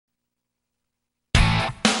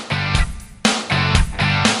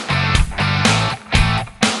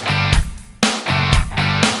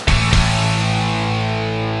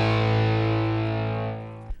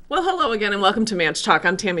Hello again and welcome to ManchTalk.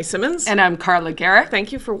 I'm Tammy Simmons. And I'm Carla Garrett.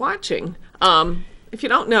 Thank you for watching. If you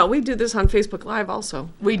don't know, we do this on Facebook Live also.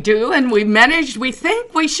 We do, and we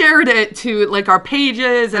think we shared it to like our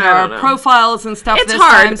pages and our profiles and stuff. It's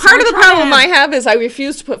hard. Part of the problem I have is I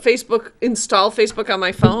refuse to install Facebook on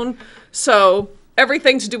my phone. So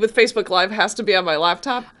everything to do with Facebook Live has to be on my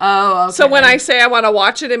laptop. Oh, okay. So when I say I want to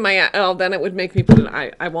watch it in my, then it would make me put it,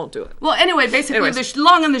 I won't do it. Well, anyway, basically the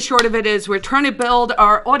long and the short of it is we're trying to build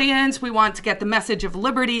our audience. We want to get the message of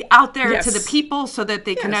liberty out there to the people so that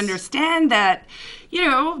they can understand that, you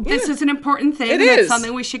know, this is an important thing. It's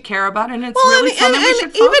something we should care about, and it's really something we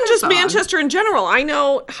should focus even just on. Manchester in general, I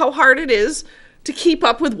know how hard it is to keep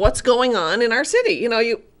up with what's going on in our city. You know,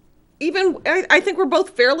 I think we're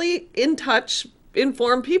both fairly in touch,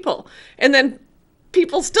 informed people, and then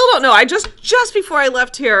people still don't know. I just before I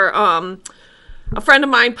left here, a friend of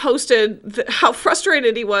mine posted how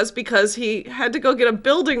frustrated he was because he had to go get a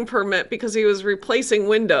building permit because he was replacing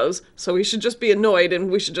windows. So he should just be annoyed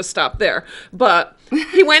and we should just stop there. But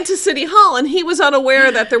he went to City Hall and he was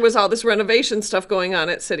unaware that there was all this renovation stuff going on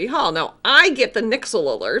at City Hall. Now I get the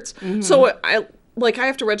Nixle alerts, so I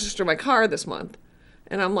have to register my car this month.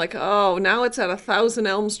 And I'm like, oh, now it's at 1000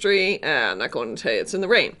 Elm Street. I'm not going to tell you it's in the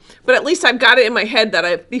rain. But at least I've got it in my head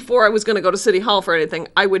that before I was going to go to City Hall for anything,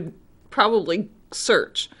 I would probably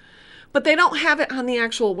search. But they don't have it on the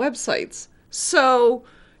actual websites. So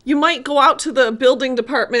you might go out to the building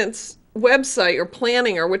department's website or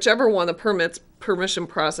planning or whichever one the permission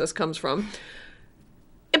process comes from.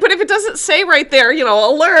 But if it doesn't say right there, you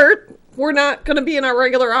know, alert, we're not going to be in our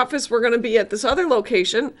regular office. We're going to be at this other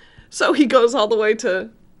location. So he goes all the way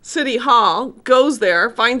to City Hall, goes there,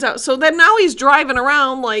 finds out. So then now he's driving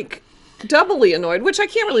around like doubly annoyed, which I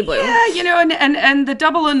can't really blame him. Yeah, you know, and the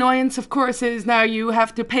double annoyance, of course, is now you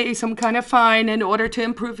have to pay some kind of fine in order to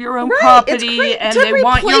improve your own property, and they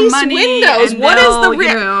want your money. Windows. And what is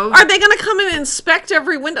the Are they going to come in and inspect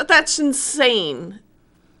every window? That's insane.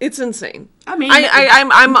 It's insane. I mean,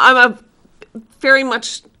 I'm a very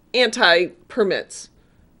much anti-permits.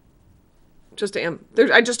 Just am.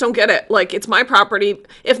 I just don't get it. Like, it's my property.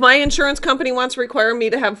 If my insurance company wants to require me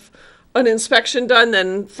to have an inspection done,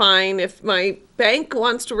 then fine. If my bank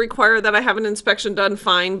wants to require that I have an inspection done,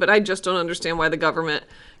 fine. But I just don't understand why the government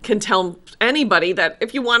can tell anybody that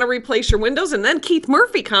if you want to replace your windows. And then Keith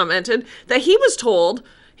Murphy commented that he was told,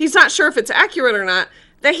 he's not sure if it's accurate or not,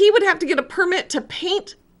 that he would have to get a permit to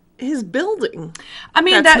paint his building. I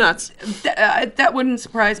mean, that's nuts. That wouldn't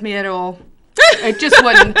surprise me at all. It just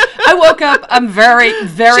wouldn't. I woke up, I'm very,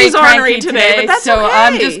 very She's cranky ornery today, but that's so okay.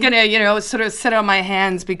 I'm just going to, you know, sort of sit on my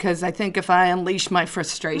hands because I think if I unleash my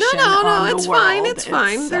frustration on the it's world, fine. It's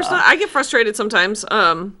fine. There's not. I get frustrated sometimes.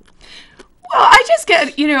 Well, I just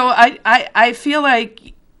get, you know, I feel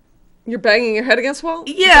like you're banging your head against the wall.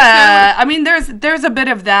 Yeah, I mean, there's a bit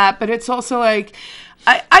of that, but it's also like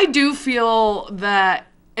I do feel that,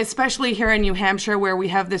 especially here in New Hampshire, where we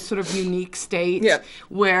have this sort of unique state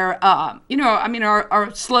where, you know, I mean,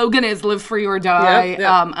 our slogan is live free or die.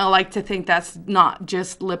 I like to think that's not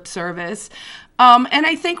just lip service. And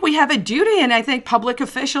I think we have a duty, and I think public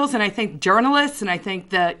officials, and I think journalists, and I think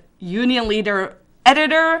the union leader,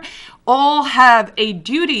 editor, all have a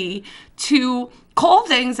duty to call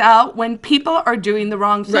things out when people are doing the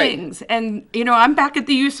wrong things. Right. And, you know, I'm back at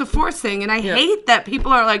the use of force thing, and I hate that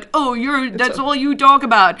people are like, oh, that's all you talk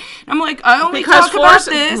about. And I'm like, I only talk about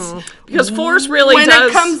this because force really when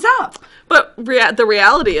it comes up. But the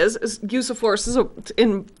reality is use of force is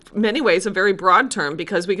in many ways a very broad term,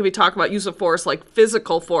 because we could be talking about use of force like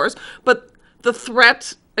physical force, but the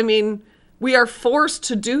threat, I mean, we are forced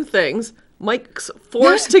to do things. Mike's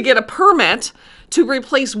forced to get a permit to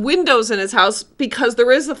replace windows in his house because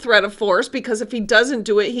there is a threat of force, because if he doesn't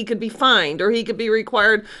do it, he could be fined, or he could be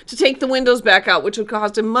required to take the windows back out, which would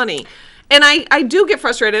cost him money. And I do get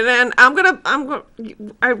frustrated, and I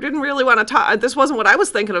didn't really want to talk, this wasn't what I was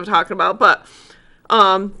thinking of talking about, but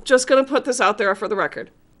just going to put this out there for the record.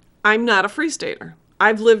 I'm not a free stater.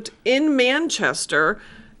 I've lived in Manchester.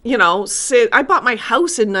 You know, I bought my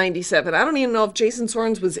house in 97. I don't even know if Jason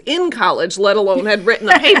Sorens was in college, let alone had written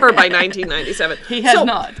a paper by 1997. He had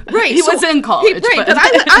not. Right. He was in college. But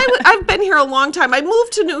I've been here a long time. I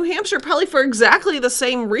moved to New Hampshire probably for exactly the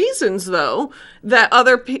same reasons, though, that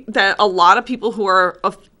a lot of people who are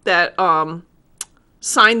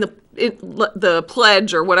signed the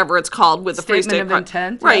pledge or whatever it's called with the free state statement of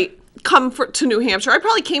intent. Right. come to New Hampshire, I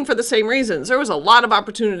probably came for the same reasons. There was a lot of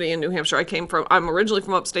opportunity in New Hampshire. I'm originally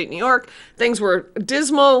from upstate New York. Things were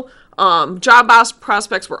dismal. Job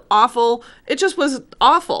prospects were awful. It just was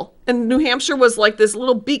awful. And New Hampshire was like this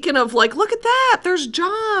little beacon of like, look at that, there's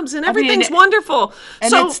jobs and everything's wonderful.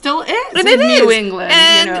 And it still is and in it New is. England.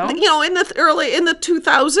 And, in the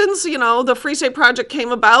 2000s, the Free State Project came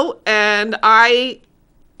about, and I've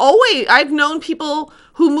known people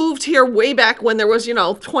who moved here way back when there was,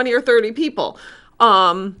 20 or 30 people.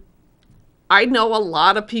 I know a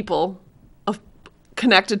lot of people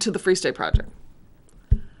connected to the Free State Project.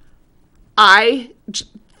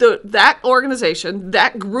 That organization,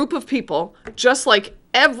 that group of people, just like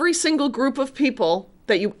every single group of people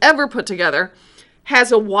that you ever put together,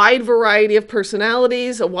 has a wide variety of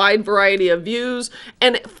personalities, a wide variety of views.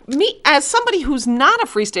 And me, as somebody who's not a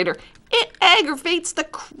Free Stater, it aggravates the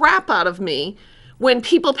crap out of me when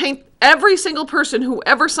people paint every single person who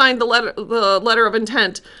ever signed the letter of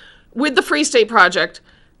intent with the Free State Project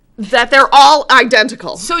that they're all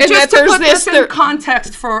identical. So just to put this in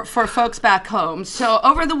context for folks back home. So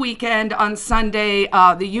over the weekend on Sunday,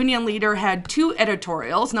 the union leader had 2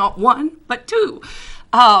 editorials, not 1, but 2,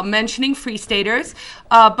 mentioning Free Staters.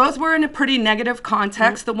 Both were in a pretty negative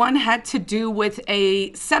context. The one had to do with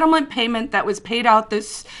a settlement payment that was paid out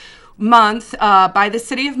this month by the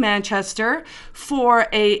city of Manchester for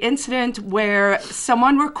a incident where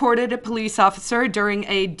someone recorded a police officer during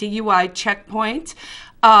a DUI checkpoint.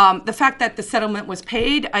 The fact that the settlement was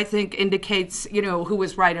paid, I think, indicates, who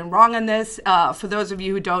was right and wrong on this. For those of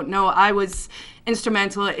you who don't know, I was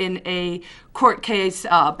instrumental in a court case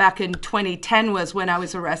back in 2010 was when I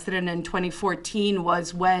was arrested, and in 2014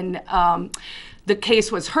 was when the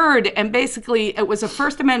case was heard. And basically, it was a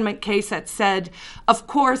First Amendment case that said, of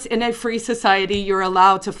course, in a free society, you're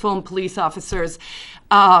allowed to film police officers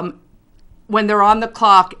when they're on the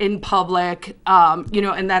clock in public,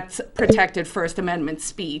 and that's protected First Amendment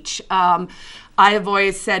speech. I have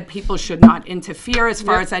always said people should not interfere. As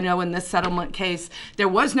far as I know, in this settlement case, there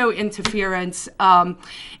was no interference. So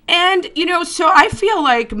I feel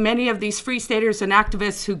like many of these Free Staters and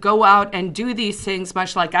activists who go out and do these things,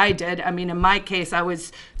 much like I did. I mean, in my case, I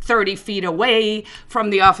was 30 feet away from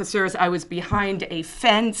the officers. I was behind a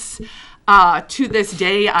fence. To this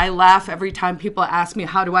day, I laugh every time people ask me,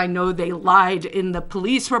 how do I know they lied in the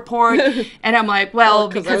police report? And I'm like, well,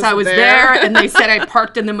 because I was there. And they said I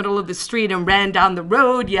parked in the middle of the street and ran down the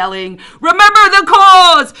road yelling, remember the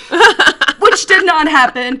cause, which did not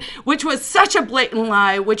happen, which was such a blatant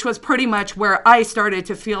lie, which was pretty much where I started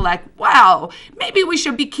to feel like, wow, maybe we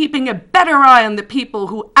should be keeping a better eye on the people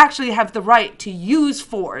who actually have the right to use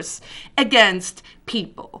force against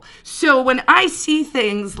people. So when I see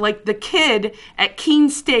things like the kid at Keene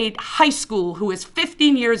State High School who is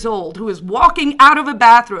 15 years old, who is walking out of a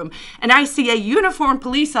bathroom, and I see a uniformed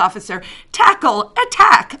police officer tackle,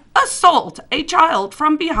 attack, assault a child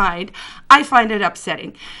from behind, I find it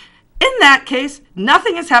upsetting. In that case,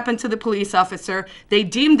 nothing has happened to the police officer. They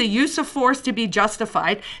deemed the use of force to be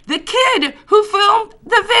justified. The kid who filmed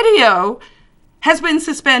the video has been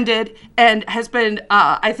suspended and has been,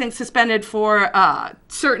 I think, suspended for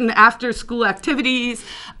certain after-school activities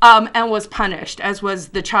and was punished, as was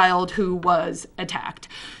the child who was attacked.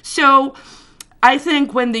 So I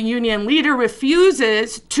think when the union leader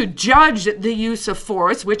refuses to judge the use of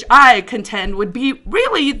force, which I contend would be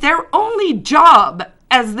really their only job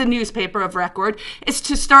as the newspaper of record, is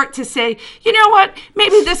to start to say, you know what,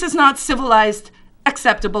 maybe this is not civilized,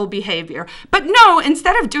 acceptable behavior. But no,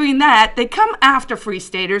 instead of doing that, they come after Free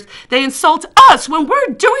Staters. They insult us when we're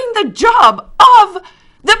doing the job of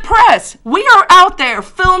the press. We are out there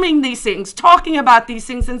filming these things, talking about these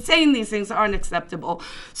things, and saying these things aren't acceptable.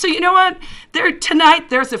 So you know what? Tonight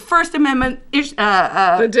there's a First Amendment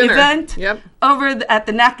event over at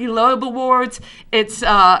the Naki Loeb Awards. It's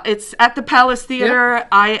at the Palace Theater. Yep.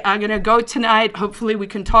 I'm going to go tonight. Hopefully we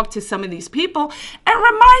can talk to some of these people and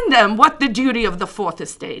remind them what the duty of the Fourth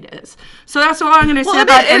Estate is. So that's all I'm going to say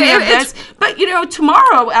about any of this. But,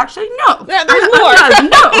 tomorrow, actually, no. Yeah, there's more.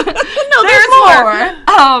 No, there's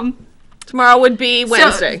more. Tomorrow would be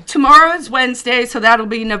Wednesday. So tomorrow is Wednesday, so that'll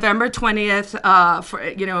be November 20th. For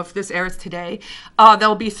if this airs today,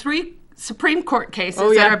 there'll be 3 Supreme Court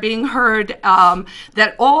cases that are being heard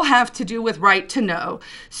that all have to do with right to know.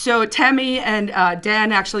 So Tammy and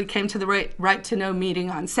Dan actually came to the right to know meeting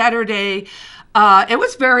on Saturday. It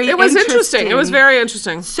was very interesting. It was very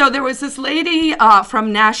interesting. So there was this lady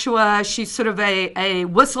from Nashua. She's sort of a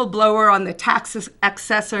whistleblower on the tax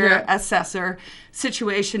assessor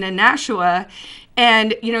situation in Nashua.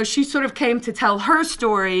 And, she sort of came to tell her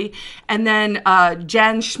story. And then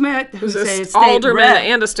Jan Schmidt, who's a state alderman rep,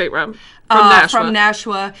 and a state rep from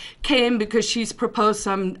Nashua, came because she's proposed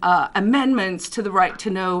some amendments to the Right to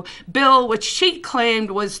Know bill, which she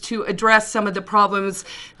claimed was to address some of the problems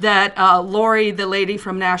that Lori, the lady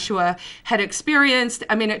from Nashua, had experienced.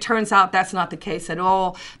 I mean, it turns out that's not the case at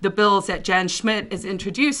all. The bills that Jan Schmidt is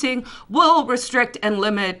introducing will restrict and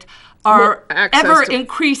limit our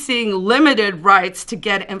ever-increasing limited rights to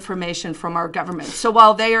get information from our government. So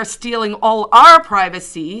while they are stealing all our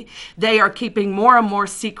privacy, they are keeping more and more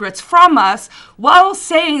secrets from us while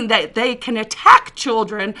saying that they can attack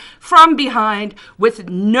children from behind with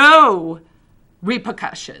no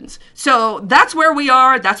repercussions. So that's where we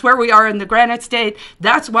are. That's where we are in the Granite State.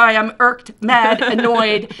 That's why I'm irked, mad,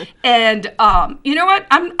 annoyed. And you know what?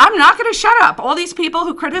 I'm not going to shut up. All these people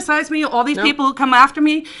who criticize me, all these people who come after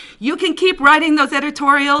me, you can keep writing those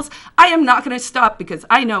editorials. I am not going to stop because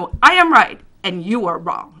I know I am right and you are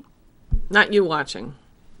wrong. Not you watching.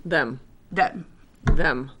 Them. Them.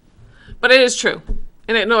 But it is true.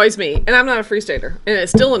 And it annoys me. And I'm not a free stater. And it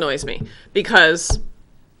still annoys me because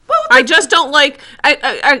I just don't like.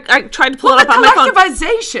 I tried to pull it up on my phone.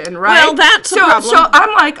 Collectivization, right? Well, that's a problem. So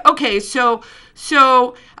I'm like, okay, so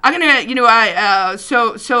I'm gonna,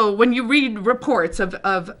 so when you read reports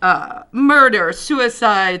of murder,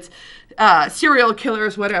 suicides, serial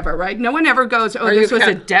killers, whatever, right? No one ever goes, this was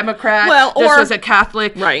a Democrat, this was a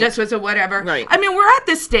Catholic, this was a whatever. Right. I mean, we're at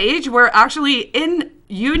this stage where actually in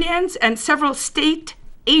unions and several state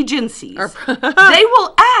agencies, they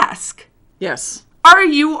will ask. Yes. Are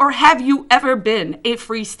you or have you ever been a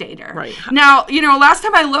free stater? Right. Now, last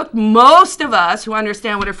time I looked, most of us who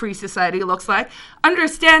understand what a free society looks like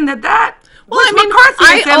understand that was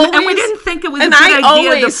McCarthyism, and we didn't think it was a good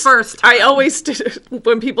idea the first time. I always,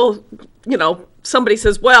 when people, somebody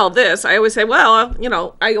says, well, this, I always say, well,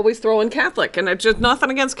 I always throw in Catholic, and it's just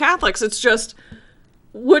nothing against Catholics. It's just,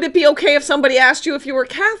 would it be okay if somebody asked you if you were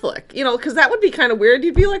Catholic? Because that would be kind of weird.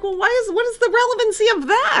 You'd be like, well, what is the relevancy of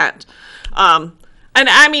that? And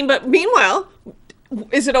I mean, but meanwhile,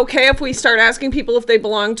 is it okay if we start asking people if they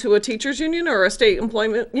belong to a teachers union or a state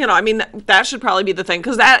employment? I mean, that should probably be the thing,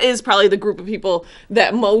 because that is probably the group of people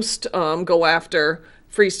that most go after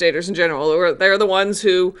free staters in general. Or they're the ones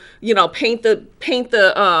who, paint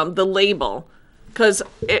the label, because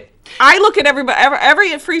I look at everybody,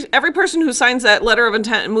 every person who signs that letter of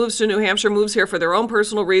intent and moves to New Hampshire moves here for their own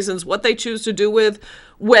personal reasons. What they choose to do with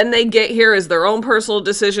when they get here is their own personal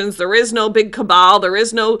decisions. There is no big cabal. There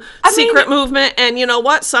is no secret movement. And you know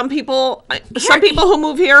what? Some people who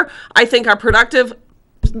move here, I think, are productive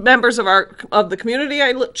members of the community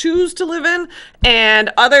I choose to live in,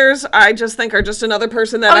 and others I just think are just another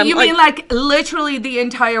person that you mean like literally the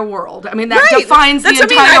entire world? I mean, that defines the entire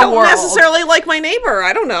world. I don't necessarily like my neighbor.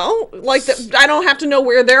 I don't know. I don't have to know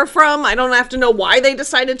where they're from. I don't have to know why they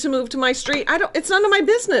decided to move to my street. It's none of my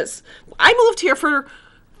business. I moved here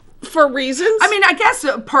for reasons. I mean, I guess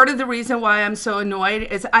part of the reason why I'm so annoyed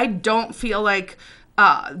is I don't feel like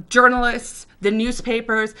journalists, the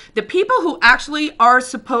newspapers, the people who actually are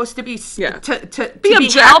supposed to be to be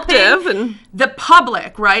objective, and the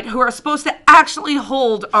public, right, who are supposed to actually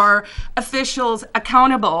hold our officials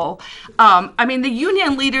accountable. I mean, the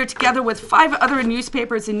union leader, together with 5 other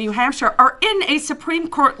newspapers in New Hampshire, are in a Supreme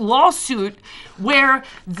Court lawsuit where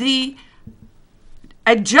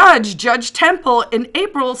a judge, Judge Temple, in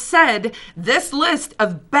April said this list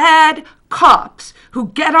of bad cops who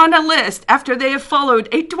get on a list after they have followed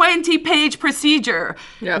a 20-page procedure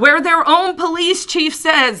where their own police chief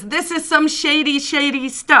says this is some shady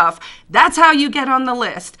stuff. That's how you get on the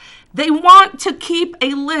list. They want to keep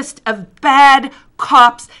a list of bad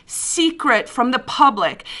cops secret from the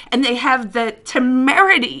public, and they have the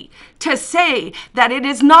temerity to say that it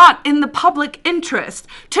is not in the public interest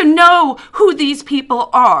to know who these people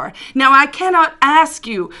are. Now, I cannot ask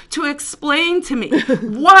you to explain to me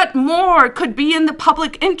what more could be in the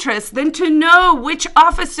public interest than to know which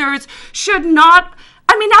officers should not.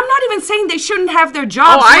 I mean, I'm not even saying they shouldn't have their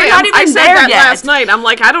jobs. I said that last night. I'm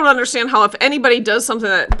like, I don't understand how if anybody does something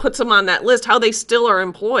that puts them on that list, how they still are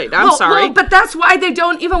employed. I'm sorry. Well, but that's why they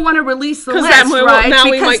don't even want to release the list,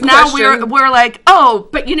 right? Because now we're like,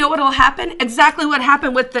 but you know what will happen? Exactly what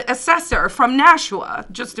happened with the assessor from Nashua,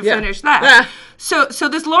 just to finish that. So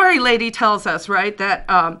this Lori lady tells us, right, that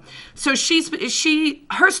so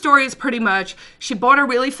her story is pretty much she bought a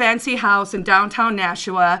really fancy house in downtown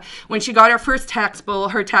Nashua. When she got her first tax bill,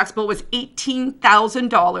 her tax bill was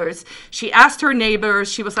 $18,000. She asked her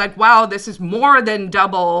neighbors. She was like, "Wow, this is more than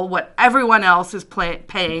double what everyone else is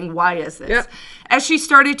paying. Why is this?" Yep. As she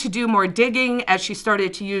started to do more digging, as she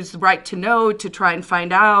started to use the right to know to try and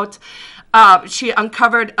find out, she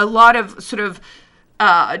uncovered a lot of sort of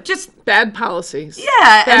just bad policies.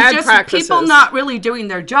 Yeah, bad and just practices. People not really doing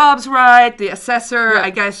their jobs right. The assessor, I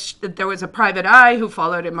guess there was a private eye who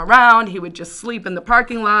followed him around. He would just sleep in the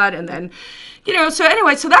parking lot, and then, so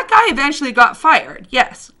anyway, so that guy eventually got fired.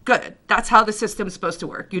 Yes, good. That's how the system's supposed to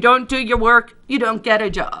work. You don't do your work, you don't get a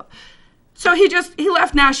job. So he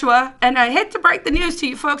left Nashua, and I hate to break the news to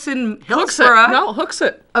you folks in Hillsborough.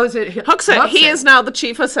 Hooksett. Oh, is it Hooksett? He is now the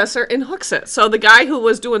chief assessor in Hooksett. So the guy who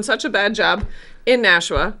was doing such a bad job in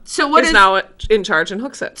Nashua is now in charge in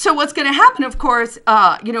Hooksett. So what's going to happen, of course,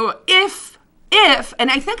 if, and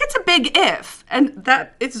I think it's a big if, and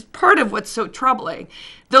that is part of what's so troubling,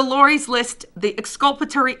 the Lori's list, the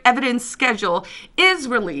exculpatory evidence schedule is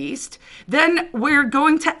released, then we're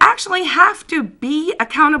going to actually have to be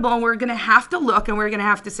accountable, and we're going to have to look, and we're going to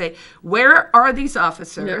have to say, where are these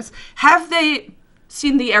officers? Yep. Have they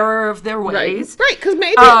seen the error of their ways? Right, because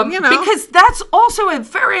maybe, Because that's also a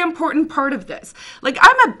very important part of this. Like,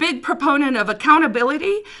 I'm a big proponent of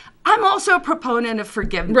accountability. I'm also a proponent of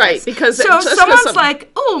forgiveness. Right, because... So if someone's like,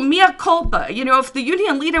 oh, mea culpa, if the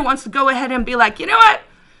union leader wants to go ahead and be like, you know what?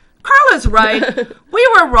 Carla's right. We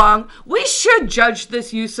were wrong. We should judge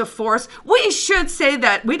this use of force. We should say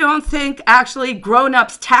that we don't think actually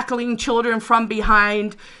grown-ups tackling children from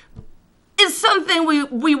behind is something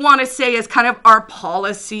we want to say is kind of our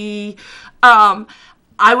policy.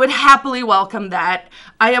 I would happily welcome that.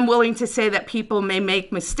 I am willing to say that people may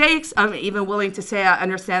make mistakes. I'm even willing to say I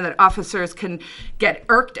understand that officers can get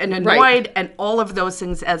irked and annoyed and all of those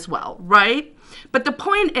things as well, right? But the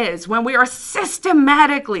point is, when we are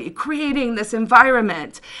systematically creating this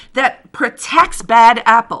environment that protects bad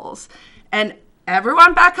apples, and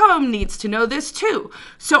everyone back home needs to know this too.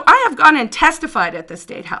 So I have gone and testified at the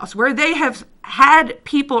State House where they have had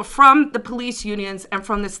people from the police unions and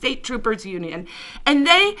from the state troopers union, and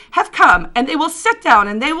they have come and they will sit down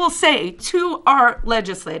and they will say to our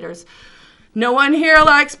legislators, no one here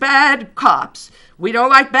likes bad cops. We don't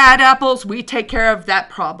like bad apples. We take care of that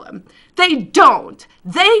problem. They don't.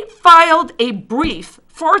 They filed a brief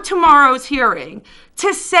for tomorrow's hearing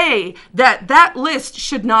to say that that list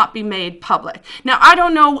should not be made public. Now, I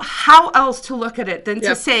don't know how else to look at it than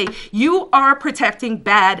to say you are protecting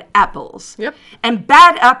bad apples. Yep. And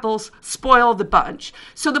bad apples spoil the bunch.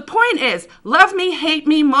 So the point is, love me, hate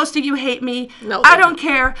me, most of you hate me. No, I don't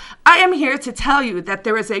care. I am here to tell you that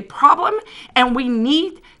there is a problem and we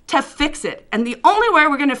need to fix it. And the only way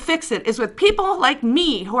we're going to fix it is with people like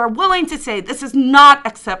me who are willing to say this is not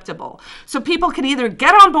acceptable. So people can either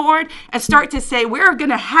get on board and start to say we're going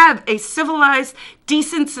to have a civilized,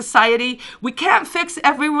 decent society. We can't fix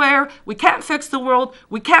everywhere. We can't fix the world.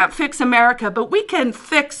 We can't fix America, but we can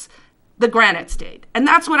fix the Granite State. And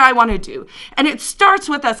that's what I want to do. And it starts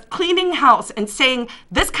with us cleaning house and saying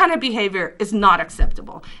this kind of behavior is not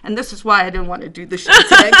acceptable. And this is why I didn't want to do the show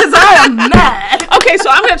today, because I am mad. Okay, so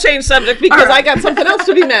I'm going to change subject because I got something else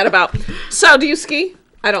to be mad about. So, do you ski?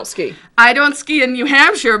 I don't ski. I don't ski in New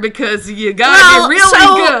Hampshire because you got to be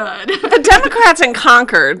really good. The Democrats in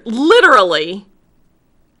Concord literally,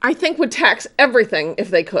 I think, would tax everything if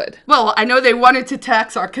they could. Well, I know they wanted to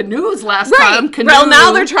tax our canoes last time. Well,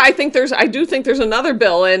 now they're trying. I do think there's another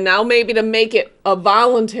bill, and now maybe to make it a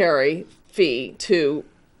voluntary fee to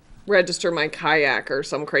register my kayak or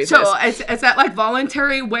some crazy. So is that like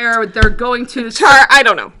voluntary where they're going to... I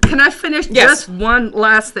don't know. Can I finish just one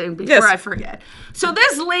last thing before I forget? So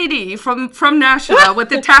this lady from Nashua with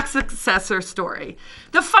the tax assessor story,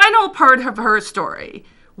 the final part of her story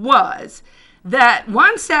was that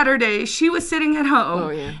one Saturday she was sitting at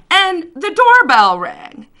home and the doorbell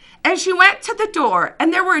rang. And she went to the door,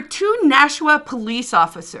 and there were 2 Nashua police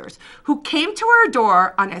officers who came to her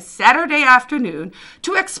door on a Saturday afternoon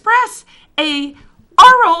to express a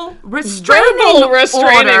verbal restraining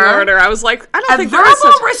order. I was like, I don't think there is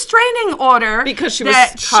a restraining order because she was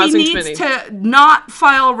causing she needs to not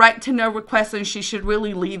file right to know requests, and she should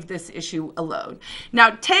really leave this issue alone.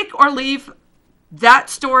 Now, take or leave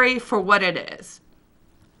that story for what it is.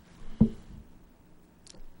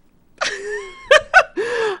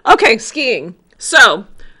 Okay, skiing. So,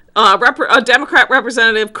 a Democrat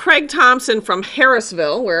representative, Craig Thompson from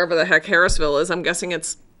Harrisville, wherever the heck Harrisville is, I'm guessing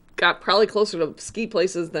it's got probably closer to ski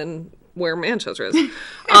places than where Manchester is,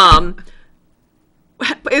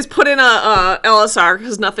 is put in a LSR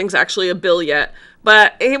because nothing's actually a bill yet.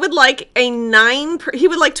 But he would like he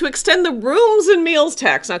would like to extend the rooms and meals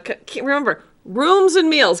tax. Now, remember, rooms and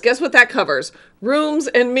meals. Guess what that covers? Rooms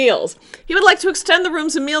and meals. He would like to extend the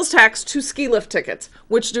rooms and meals tax to ski lift tickets,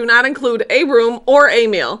 which do not include a room or a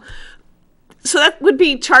meal. So that would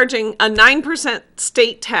be charging a 9%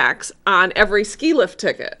 state tax on every ski lift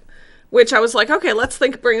ticket, which I was like, okay, let's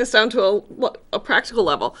bring this down to a practical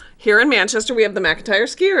level. Here in Manchester, we have the McIntyre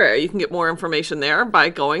ski area. You can get more information there by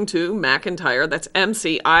going to McIntyre, that's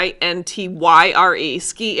MCINTYRE,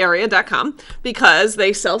 skiarea.com, because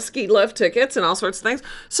they sell ski lift tickets and all sorts of things.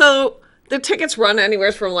 So the tickets run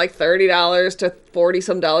anywhere from like $30 to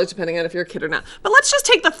 $40-some, depending on if you're a kid or not. But let's just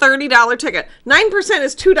take the $30 ticket. 9%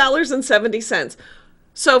 is $2.70.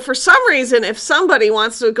 So for some reason, if somebody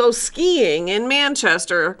wants to go skiing in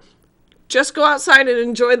Manchester, just go outside and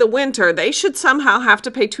enjoy the winter, they should somehow have to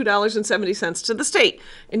pay $2.70 to the state.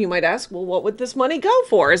 And you might ask, well, what would this money go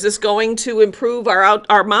for? Is this going to improve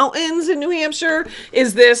our mountains in New Hampshire?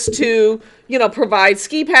 Is this to, provide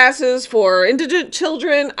ski passes for indigent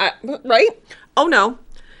children? Right? Oh, no.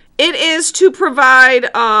 It is to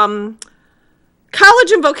provide college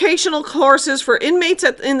and vocational courses for inmates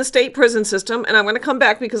in the state prison system. And I'm going to come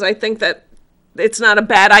back because I think that it's not a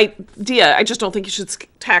bad idea. I just don't think you should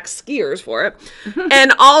tax skiers for it.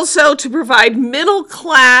 And also to provide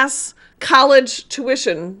middle-class college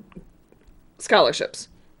tuition scholarships.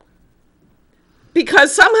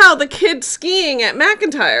 Because somehow the kids skiing at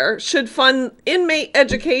McIntyre should fund inmate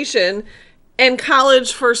education and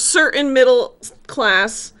college for certain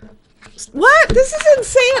middle-class. What? This is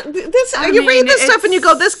insane. You read this stuff and you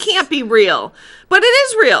go, this can't be real. But it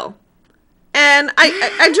is real. And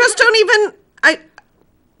I just don't even...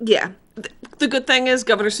 Yeah. The good thing is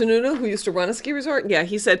Governor Sununu, who used to run a ski resort,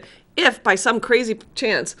 he said if by some crazy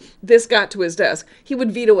chance this got to his desk, he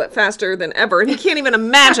would veto it faster than ever. And he can't even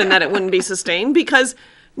imagine that it wouldn't be sustained because,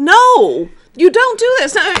 no, you don't do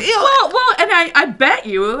this. Well, and I bet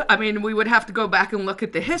you, we would have to go back and look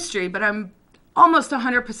at the history, but I'm almost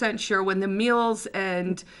 100% sure when the meals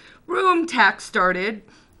and room tax started,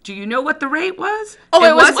 do you know what the rate was? Oh,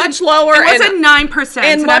 it was much lower. It wasn't 9%.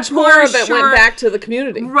 And much more of it went back to the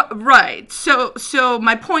community. Right. So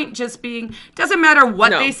my point just being, doesn't matter what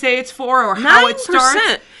they say it's for or how it starts.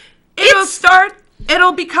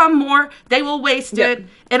 It'll become more. They will waste it.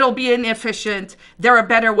 It'll be inefficient. There are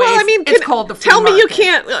better ways. Well, it's called the free market. Tell me you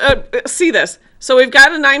can't see this. So we've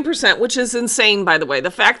got a 9%, which is insane, by the way. The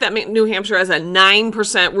fact that New Hampshire has a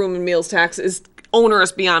 9% room and meals tax is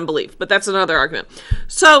onerous beyond belief, but that's another argument.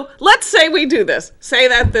 So let's say we do this. Say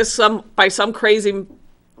that this by some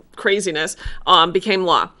craziness became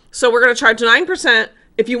law. So we're going to charge 9%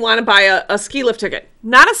 if you want to buy a ski lift ticket,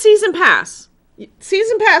 not a season pass.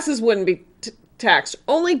 Season passes wouldn't be taxed.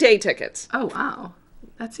 Only day tickets. Oh wow.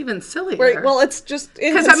 That's even sillier. Right. Well, it's just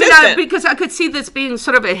inconsistent. Because I could see this being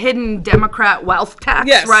sort of a hidden Democrat wealth tax,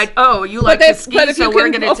 yes. Right? Oh, you like to ski, so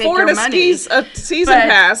we're going to take your money. A season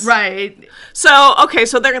pass, right? So okay,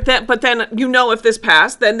 so but then if this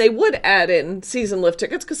passed, then they would add in season lift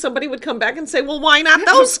tickets because somebody would come back and say, well, why not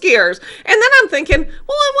those skiers? And then I'm thinking, well,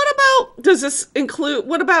 and what about? Does this include?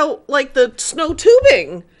 What about like the snow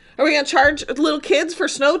tubing? Are we going to charge little kids for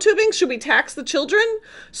snow tubing? Should we tax the children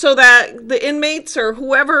so that the inmates or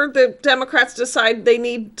whoever the Democrats decide they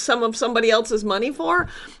need some of somebody else's money for?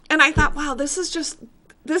 And I thought, wow, this is just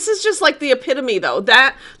like the epitome, though.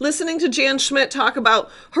 That listening to Jan Schmidt talk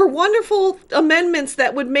about her wonderful amendments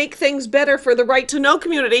that would make things better for the right to know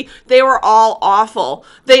community, they were all awful.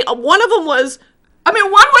 One of them was. One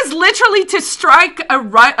was literally to strike a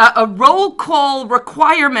roll call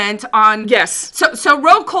requirement on... Yes. So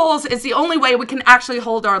roll calls is the only way we can actually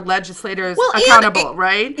hold our legislators accountable,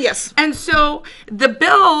 right? Yes. And so the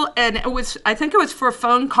bill, and I think it was for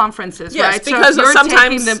phone conferences, yes, right? Because so if you're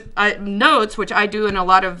sometimes... taking the notes, which I do in a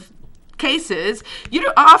lot of cases,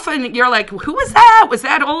 often you're like, who was that? Was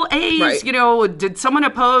that old age? Right. Did someone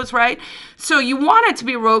oppose, right? So you want it to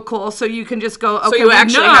be roll call so you can just go, okay, so you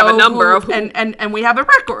actually have a number of who... And we have a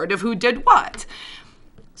record of who did what.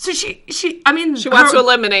 So she wants to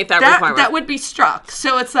eliminate that requirement. That would be struck.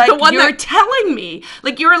 So it's like, you're telling me,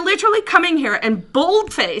 like you're literally coming here and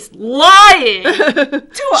bold-faced lying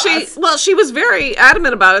to us. Well, she was very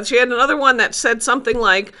adamant about it. She had another one that said something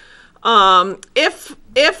like, if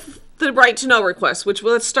the right to know request, which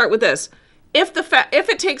let's start with this. If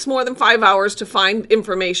it takes more than 5 hours to find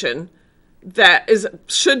information that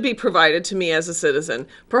should be provided to me as a citizen,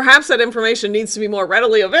 perhaps that information needs to be more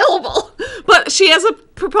readily available. But she has a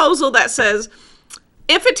proposal that says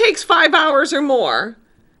if it takes 5 hours or more,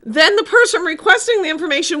 then the person requesting the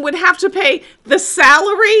information would have to pay the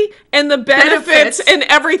salary and the benefits and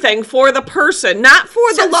everything for the person, not for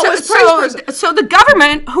the lowest price person. So the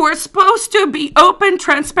government, who are supposed to be open,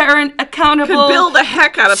 transparent, accountable, could bill the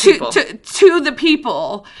heck out of people to the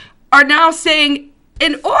people, are now saying,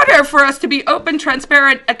 in order for us to be open,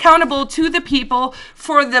 transparent, accountable to the people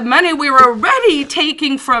for the money we were already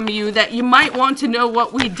taking from you that you might want to know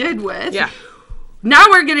what we did with. Yeah. Now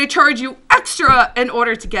we're going to charge you extra in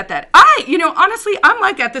order to get that. Honestly, I'm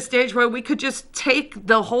like at the stage where we could just take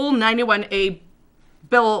the whole 91A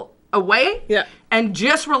bill away and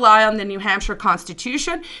just rely on the New Hampshire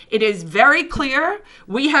Constitution. It is very clear.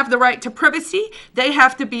 We have the right to privacy. They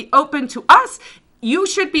have to be open to us. You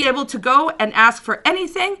should be able to go and ask for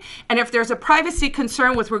anything. And if there's a privacy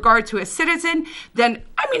concern with regard to a citizen, then,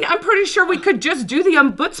 I'm pretty sure we could just do the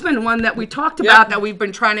ombudsman one that we talked about that we've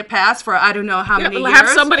been trying to pass for I don't know how many years. Have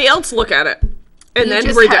somebody else look at it. And then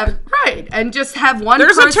read it. Right. And just have one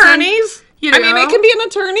person. There's attorneys. It can be an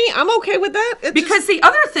attorney. I'm okay with that. Because the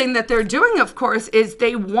other thing that they're doing, of course, is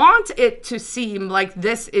they want it to seem like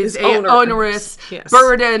this is an onerous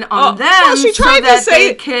burden on them. Well, she tried to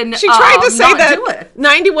say that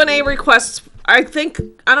 91A requests, I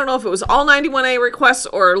don't know if it was all 91A requests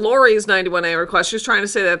or Lori's 91A request. She was trying to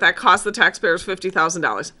say that cost the taxpayers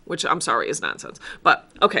 $50,000, which I'm sorry is nonsense. But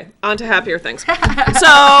okay, on to happier things.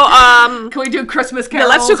 So, can we do Christmas carols?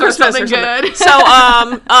 Yeah, let's do Christmas or something good. So,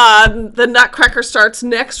 the Nutcracker starts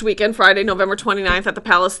next weekend, Friday, November 29th at the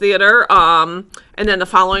Palace Theater. And then the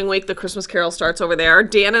following week, the Christmas Carol starts over there.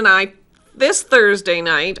 Dan and I, this Thursday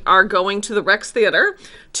night, are going to the Rex Theater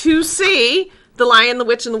to see The Lion, the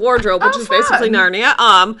Witch, and the Wardrobe, which is basically Narnia.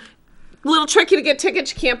 A little tricky to get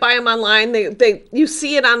tickets. You can't buy them online. You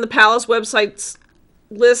see it on the Palace website's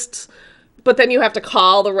lists, but then you have to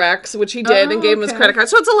call the Rex, which he did, and gave him his credit card.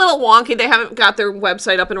 So it's a little wonky. They haven't got their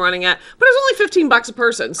website up and running yet, but it's only $15 a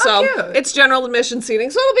person. So it's general admission seating.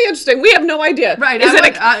 So it'll be interesting. We have no idea. Right.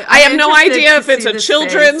 I have no idea if it's a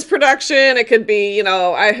children's production. It could be,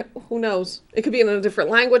 who knows? It could be in a different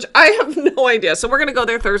language. I have no idea. So we're going to go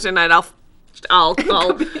there Thursday night. I'll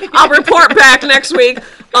report back next week.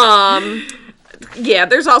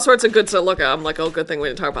 There's all sorts of good stuff. Look, I'm like, good thing we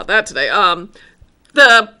didn't talk about that today.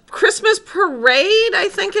 The Christmas parade, I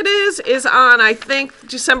think it is on,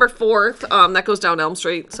 December 4th. That goes down Elm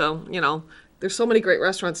Street. So, there's so many great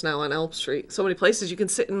restaurants now on Elm Street. So many places you can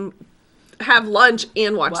sit and have lunch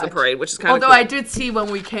and watch the parade, which is kind of cool. Although I did see when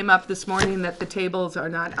we came up this morning that the tables are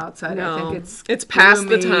not outside. No, I think it's past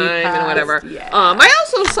the time and whatever. Yeah. I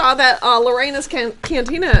also saw that Lorena's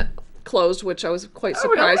Cantina closed, which I was quite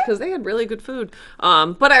surprised because they had really good food.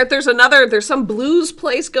 But there's some blues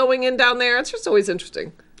place going in down there. It's just always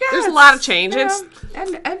interesting. Yeah, there's a lot of change. And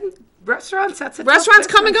restaurants, restaurants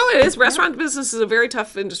come and go. It is. Restaurant business is a very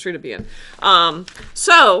tough industry to be in.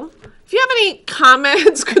 So if you have any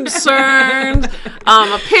comments, concerns,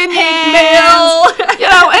 opinions,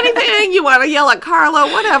 anything you want to yell at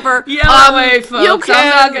Carla, whatever. Yell away, folks. I'm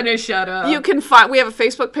not going to shut up. You can we have a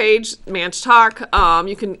Facebook page, Manch Talk.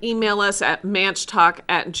 You can email us at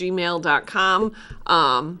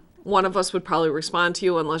manchtalk@gmail.com. One of us would probably respond to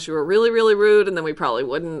you unless you were really, really rude, and then we probably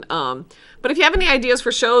wouldn't. But if you have any ideas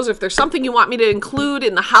for shows, if there's something you want me to include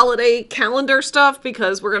in the holiday calendar stuff,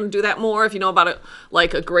 because we're going to do that more, if you know about it,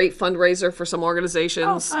 like a great fundraiser for some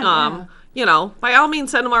organizations, by all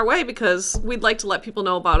means send them our way, because we'd like to let people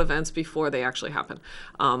know about events before they actually happen.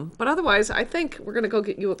 But otherwise, I think we're going to go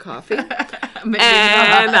get you a coffee.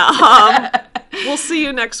 And we'll see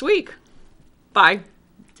you next week. Bye.